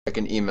check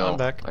an email. I'm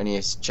back. I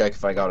need to check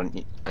if I got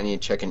I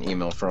need to check an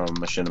email from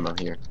Machinima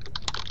here.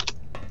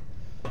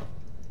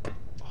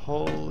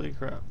 Holy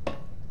crap.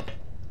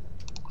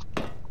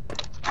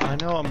 I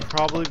know I'm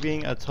probably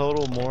being a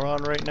total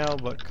moron right now,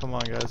 but come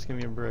on guys, give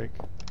me a break.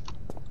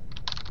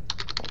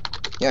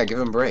 Yeah, give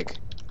him a break.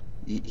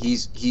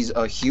 He's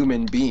a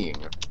human being.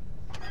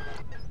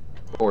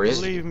 Or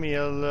is he? Leave me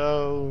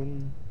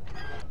alone.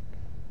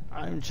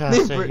 I'm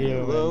just a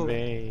human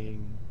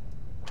being.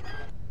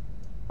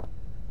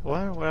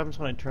 What happens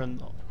when I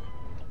turn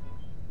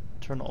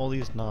all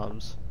these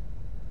knobs?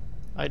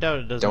 I doubt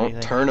it does anything.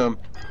 Don't turn them.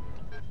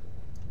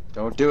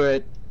 Don't do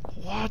it.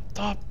 What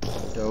the?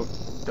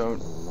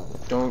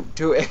 Don't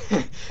do it.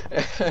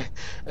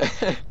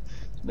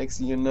 Next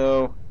thing you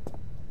know,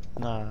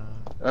 Nah.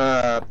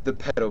 the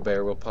pedo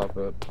bear will pop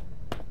up.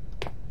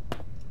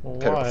 Why?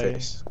 Pedo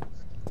face.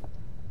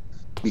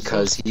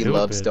 Because he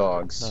loves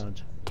dogs.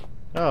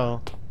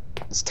 Oh.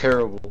 It's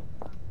terrible.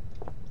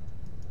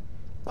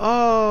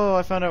 Oh,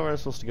 I found out where I'm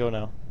supposed to go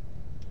now.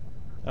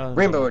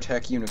 Rainbow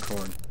attack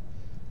unicorn.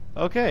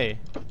 Okay.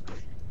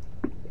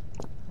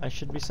 I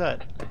should be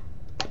set.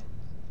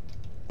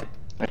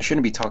 I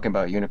shouldn't be talking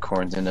about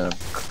unicorns in a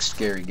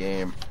scary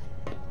game.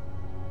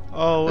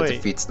 Oh That wait.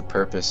 defeats the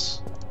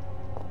purpose.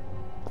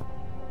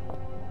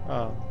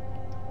 Oh.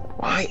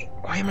 Why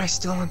am I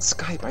still on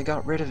Skype? I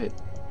got rid of it.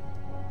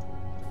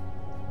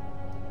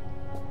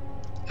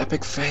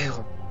 Epic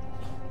fail.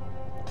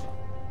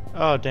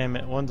 Oh damn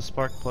it! One of the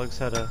spark plugs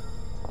had a.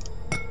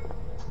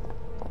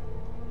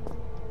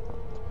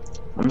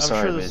 I'm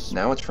sorry, sure but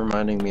now it's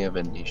reminding me of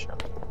Amnesia.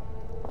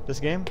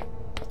 This game?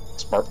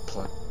 Spark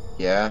plug.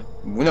 Yeah.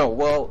 No,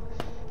 well,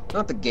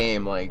 not the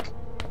game. Like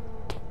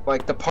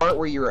the part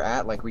where you were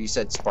at, like where you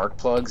said spark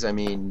plugs. I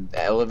mean,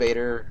 the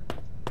elevator,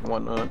 and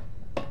whatnot.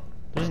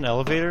 There's an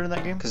elevator in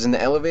that game? Because in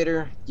the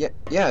elevator, yeah,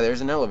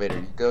 there's an elevator.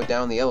 You go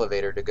down the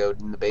elevator to go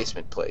in the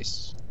basement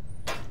place.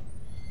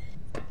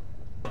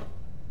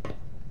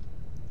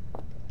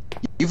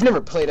 You've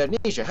never played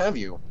Amnesia, have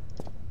you?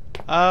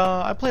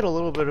 I played a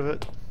little bit of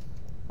it.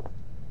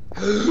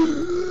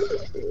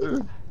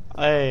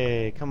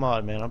 Hey, come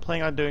on, man! I'm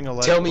planning on doing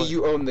a. Tell me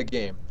you own the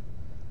game.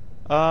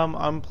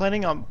 I'm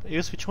planning on. It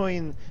was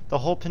between the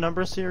whole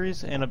Penumbra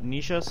series and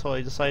Amnesia, so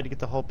I decided to get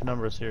the whole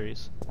Penumbra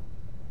series.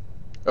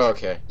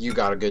 Okay, you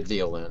got a good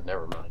deal then.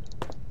 Never mind.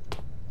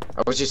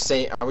 I was just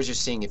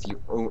seeing if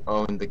you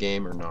own the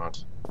game or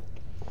not.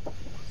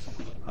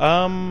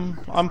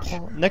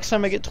 Next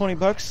time I get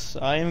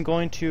 $20, I am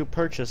going to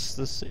purchase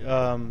this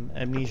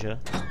Amnesia.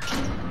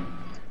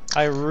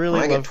 I really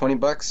when I get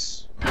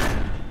 $20,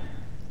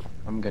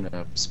 I'm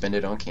gonna spend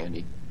it on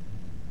candy.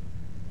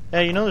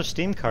 Hey, you know there's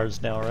Steam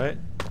cards now, right?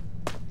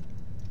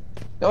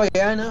 Oh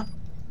yeah, I know.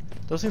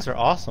 Those things are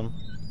awesome.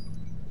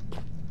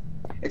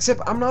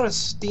 Except I'm not a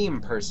Steam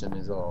person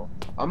is all.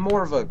 I'm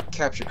more of a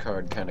capture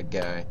card kind of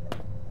guy.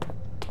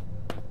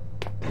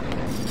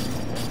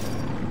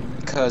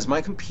 Because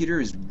my computer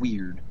is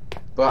weird,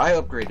 but I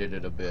upgraded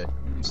it a bit,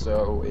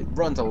 so it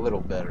runs a little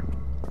better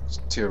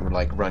to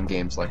like run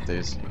games like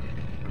this.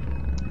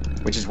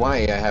 Which is why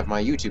I have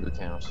my YouTube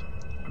account.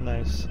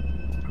 Nice.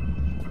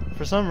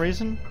 For some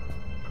reason,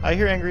 I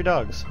hear angry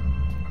dogs.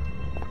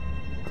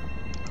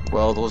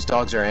 Well, those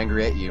dogs are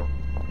angry at you.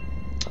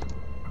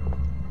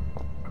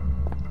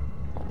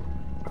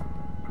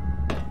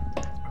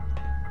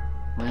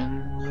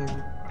 When you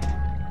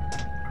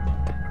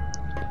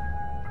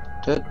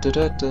da da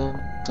da da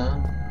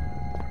da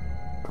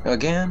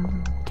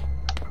again.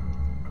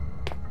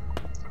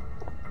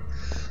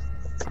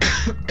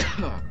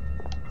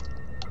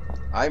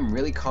 I'm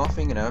really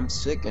coughing and I'm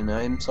sick and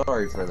I'm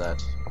sorry for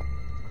that.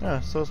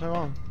 Yeah, so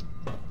long.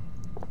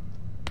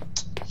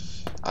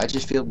 I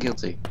just feel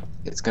guilty.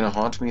 It's gonna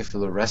haunt me for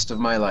the rest of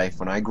my life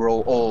when I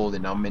grow old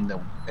and I'm in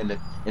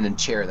a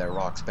chair that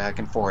rocks back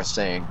and forth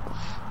saying,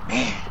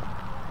 "Man,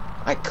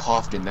 I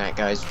coughed in that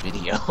guy's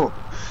video."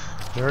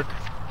 Jerk.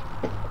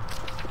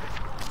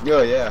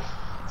 Oh yeah.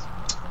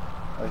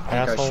 I think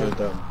Asshole. I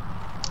should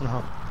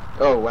Uh-huh.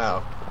 Oh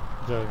wow.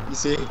 Jerk. You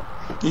see,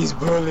 he's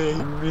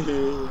bullying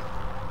me.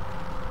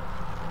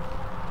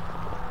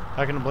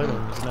 How can I blame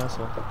him? He's an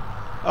asshole.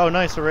 Oh,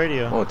 nice, a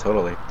radio. Oh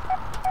totally.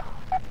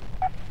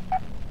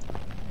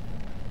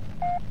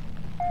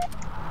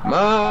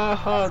 My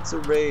heart's a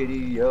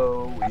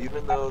radio,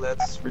 even though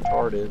that's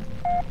retarded.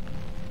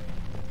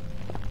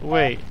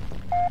 Wait.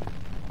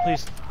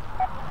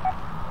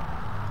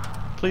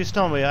 Please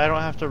tell me I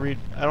don't have to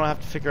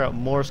figure out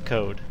Morse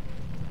code.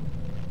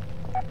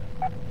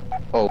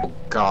 Oh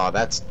god,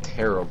 that's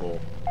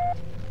terrible.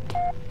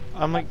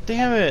 I'm like,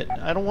 damn it!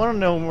 I don't want to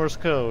know Morse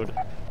code.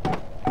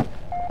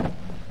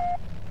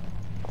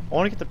 I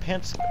want to get the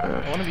pants. I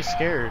want to be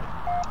scared.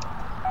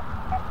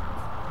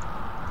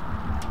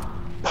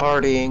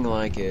 Partying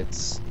like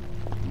it's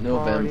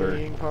November.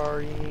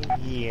 Partying,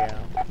 yeah.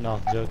 No,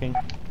 joking.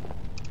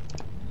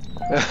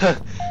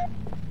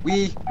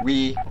 we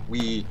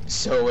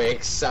so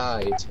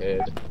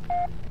excited.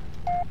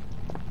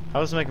 I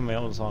was making my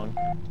own song.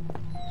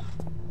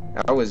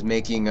 I was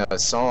making a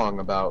song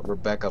about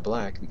Rebecca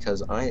Black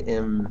because I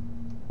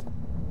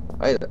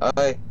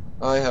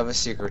I have a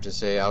secret to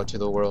say out to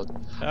the world.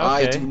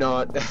 I do Okay.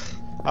 not.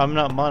 I'm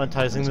not I'm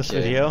monetizing just this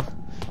kidding. video.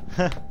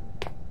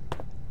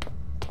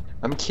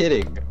 I'm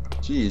kidding.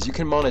 Jeez, you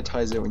can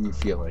monetize it when you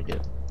feel like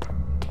it.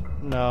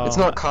 It's No.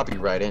 not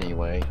copyright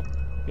anyway,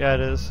 Yeah, it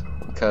is.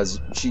 because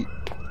no,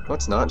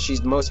 it's not.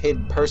 She's the most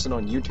hated person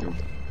on YouTube.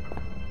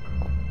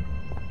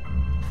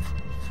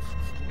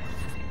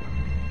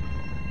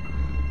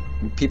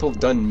 People have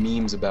done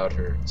memes about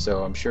her,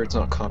 so I'm sure it's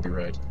not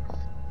copyright.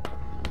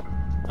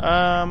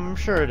 I'm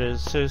sure it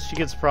is. So she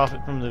gets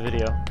profit from the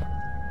video.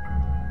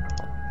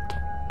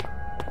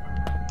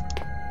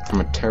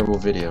 From a terrible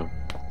video.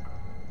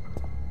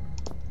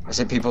 I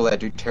said people that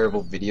do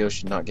terrible videos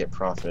should not get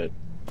profit.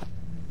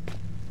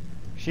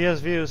 She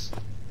has views.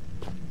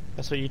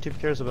 That's what YouTube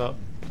cares about.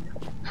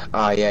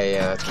 Ah,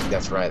 yeah,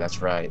 that's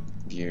right.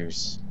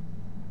 Views.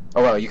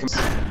 Oh well, you can.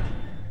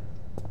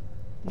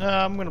 No,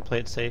 I'm gonna play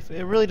it safe.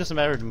 It really doesn't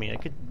matter to me. I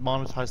could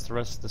monetize the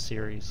rest of the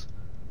series.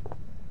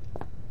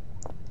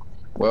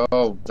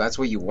 Well, that's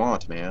what you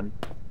want, man.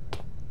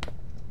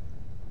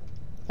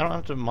 I don't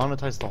have to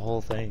monetize the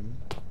whole thing.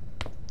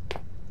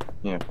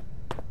 Yeah.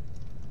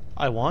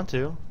 I want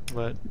to,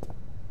 but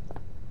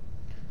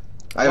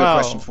I have Wow.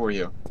 a question for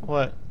you.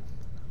 what?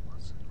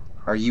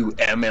 Are you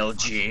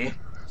MLG?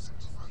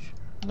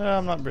 No,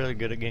 I'm not really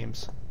good at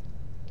games.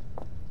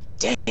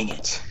 Dang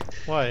it.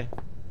 Why?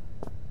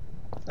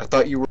 I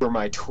thought you were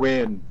my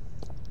twin.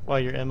 Why,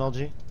 you're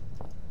MLG?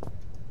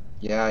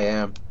 Yeah, I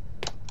am.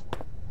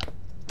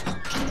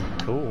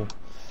 Cool.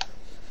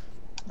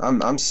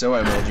 I'm so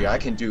MLG. I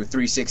can do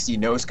 360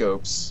 no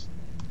scopes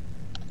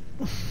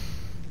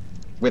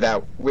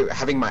without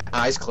having my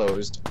eyes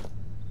closed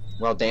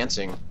while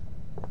dancing.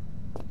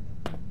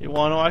 You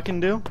wanna know what I can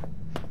do?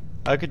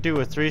 I could do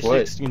a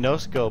 360 no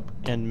scope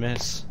and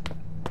miss.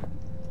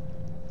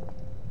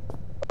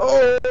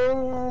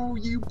 Oh,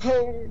 you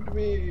pwned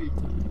me.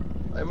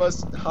 I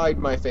must hide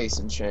my face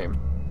in shame.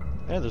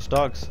 Hey, there's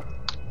dogs.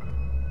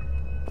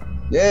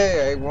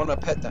 Yay, I want to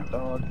pet that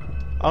dog.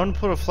 I want to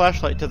put a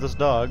flashlight to this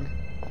dog,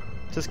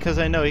 just because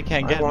I know he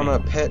can't get I want me.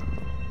 to pet.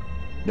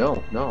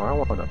 No, I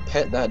want to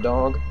pet that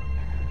dog.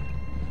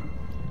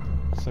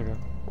 Okay.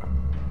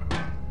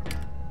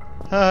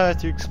 Ah,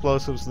 two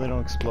explosives and they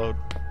don't explode.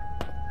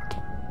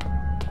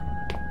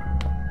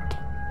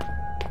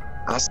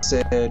 I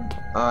said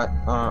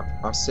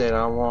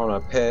I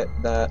want to pet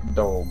that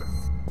dog.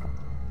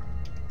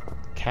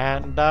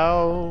 Cat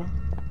dog,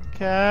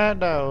 cat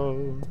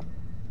dog.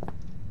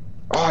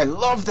 Oh, I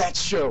love that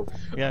show.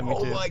 Yeah, me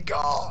Oh too. my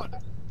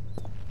god.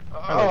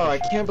 I Oh,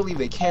 like I it. can't believe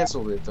they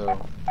canceled it though.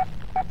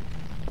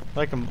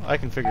 I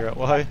can figure out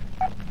why.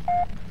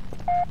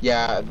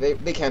 Yeah, they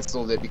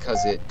canceled it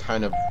because it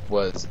kind of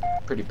was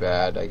pretty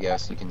bad, I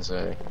guess you can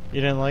say.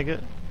 You didn't like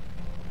it?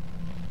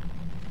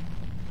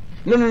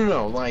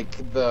 No, like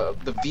the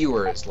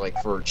viewers,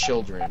 like for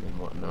children and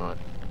whatnot.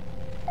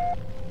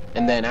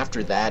 And then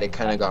after that, it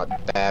kind of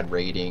got bad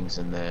ratings,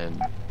 and then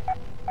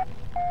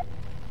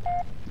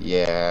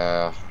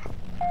yeah,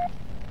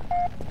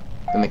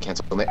 then they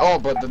canceled it. Oh,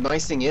 but the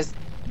nice thing is,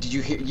 did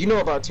you hear? You know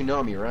about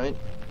Toonami, right?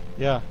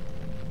 Yeah,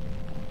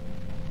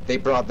 They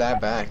brought that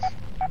back.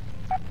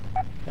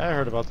 I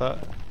heard about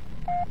that.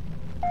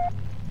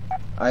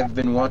 I've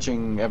been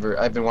watching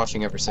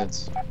ever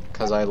since,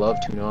 cause I love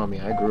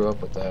Toonami. I grew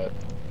up with that.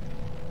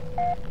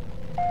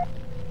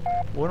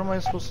 What am I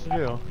supposed to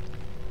do?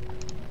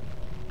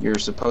 You're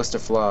supposed to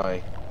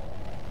fly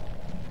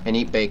and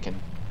eat bacon.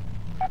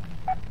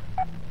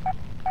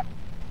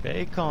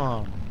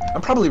 Bacon.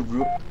 I'm probably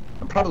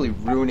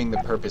ruining the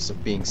purpose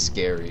of being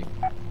scary.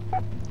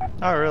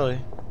 Oh, really?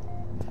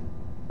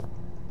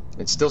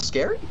 It's still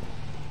scary?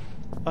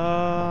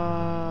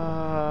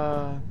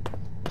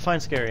 Define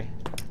scary.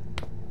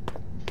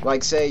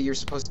 Like, say you're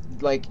supposed to,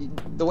 like,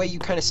 the way you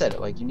kind of said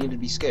it, like, you need to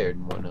be scared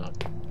and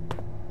whatnot.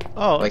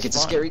 Oh, Like, it's a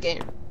fine. scary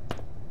game.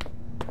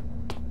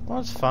 Well,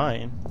 it's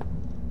fine.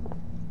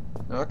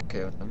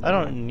 Okay. I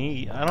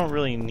don't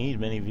really need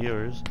many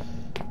viewers.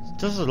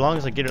 Just as long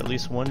as I get at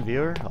least one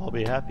viewer, I'll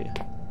be happy.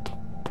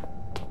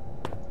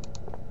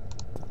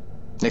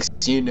 Next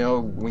thing you know,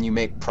 when you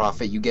make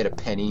profit, you get a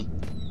penny.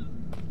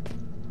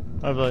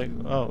 I'll be like,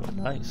 oh,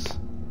 nice.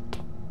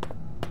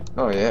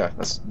 Oh yeah,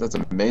 that's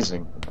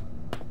amazing.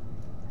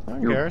 I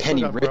don't You're care, a I still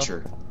penny got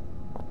richer.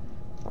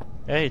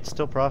 Hey, it's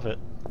still profit.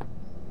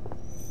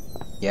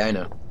 Yeah, I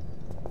know.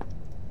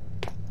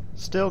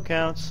 Still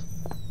counts.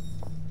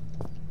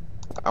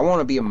 I want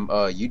to be a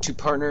YouTube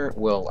partner.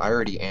 Well, I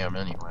already am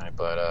anyway,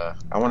 but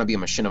I want to be a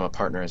machinima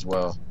partner as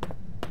well.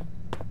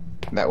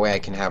 That way I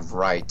can have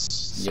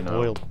rights, you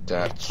know, Spoiled to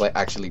bitch.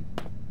 actually.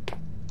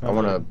 I I'm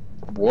want to.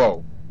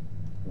 Whoa,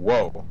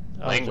 was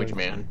language, joking.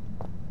 man.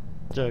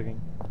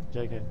 Joking.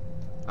 JK.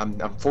 I'm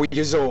 4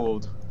 years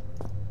old.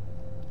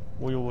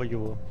 What you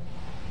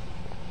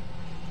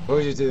What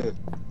would you do?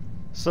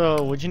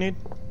 So, what'd you need?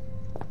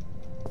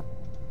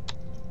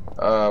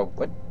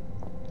 What?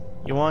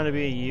 You wanted to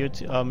be a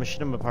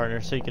machinima partner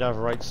so you could have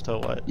rights to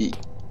what?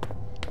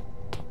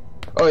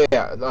 Oh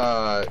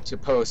yeah, to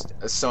post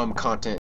some content